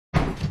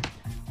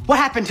What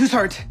happened? Who's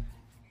hurt?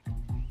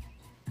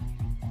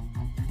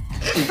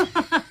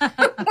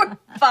 We're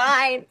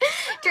fine.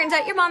 Turns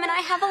out your mom and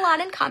I have a lot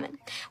in common.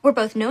 We're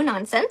both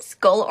no-nonsense,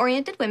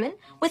 goal-oriented women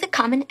with a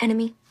common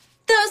enemy.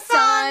 The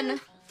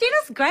sun!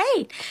 Gina's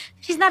great.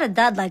 She's not a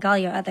dud like all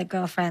your other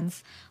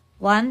girlfriends.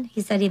 One,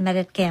 he said he met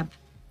at camp.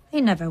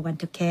 He never went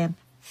to camp.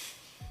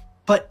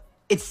 But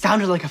it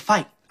sounded like a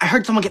fight. I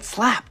heard someone get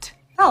slapped.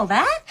 Oh,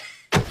 that?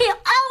 He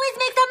always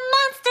makes a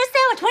monster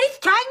sandwich when he's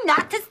trying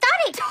not to study.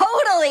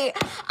 Totally!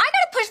 I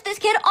gotta push this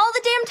kid all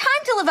the damn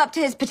time to live up to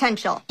his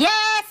potential.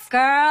 Yes,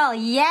 girl,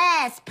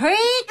 yes. Preach.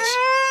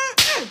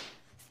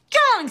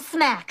 Strong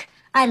smack.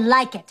 I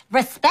like it.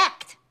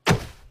 Respect.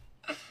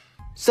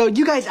 So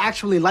you guys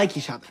actually like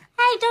each other?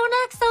 Hey, don't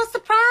act so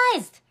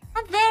surprised.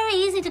 I'm very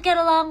easy to get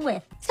along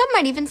with. Some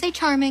might even say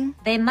charming.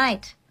 They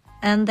might.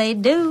 And they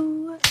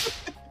do.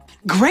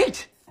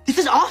 Great! This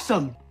is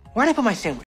awesome! Where'd I put my sandwich?